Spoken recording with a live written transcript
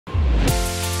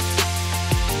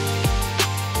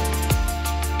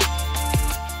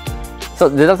So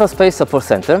the Data Space Support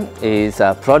Center is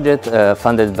a project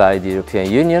funded by the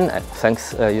European Union, and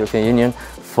thanks European Union,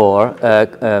 for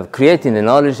creating the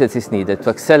knowledge that is needed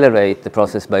to accelerate the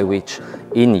process by which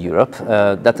in Europe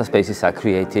data spaces are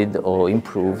created or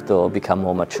improved or become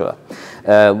more mature.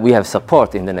 We have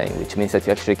support in the name, which means that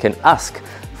you actually can ask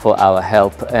for our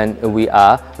help, and we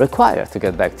are required to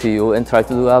get back to you and try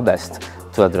to do our best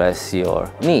to address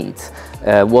your needs.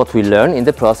 What we learn in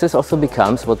the process also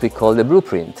becomes what we call the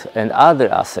blueprint and other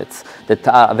assets that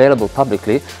are available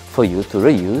publicly for you to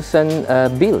reuse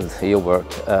and build your work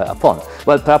upon.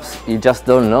 Well, perhaps you just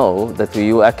don't know that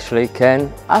you actually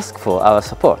can ask for our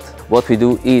support. What we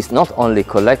do is not only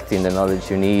collecting the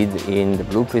knowledge you need in the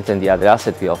blueprint and the other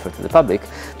assets we offer to the public,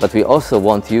 but we also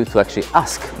want you to actually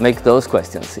ask, make those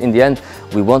questions. In the end,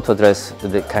 we want to address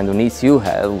the kind of needs you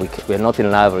have. We're not in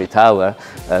an ivory tower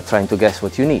trying to guess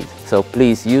what you need. So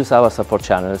please use our support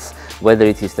channels, whether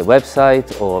it is the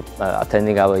website or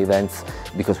attending our events,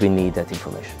 because we need that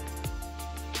information.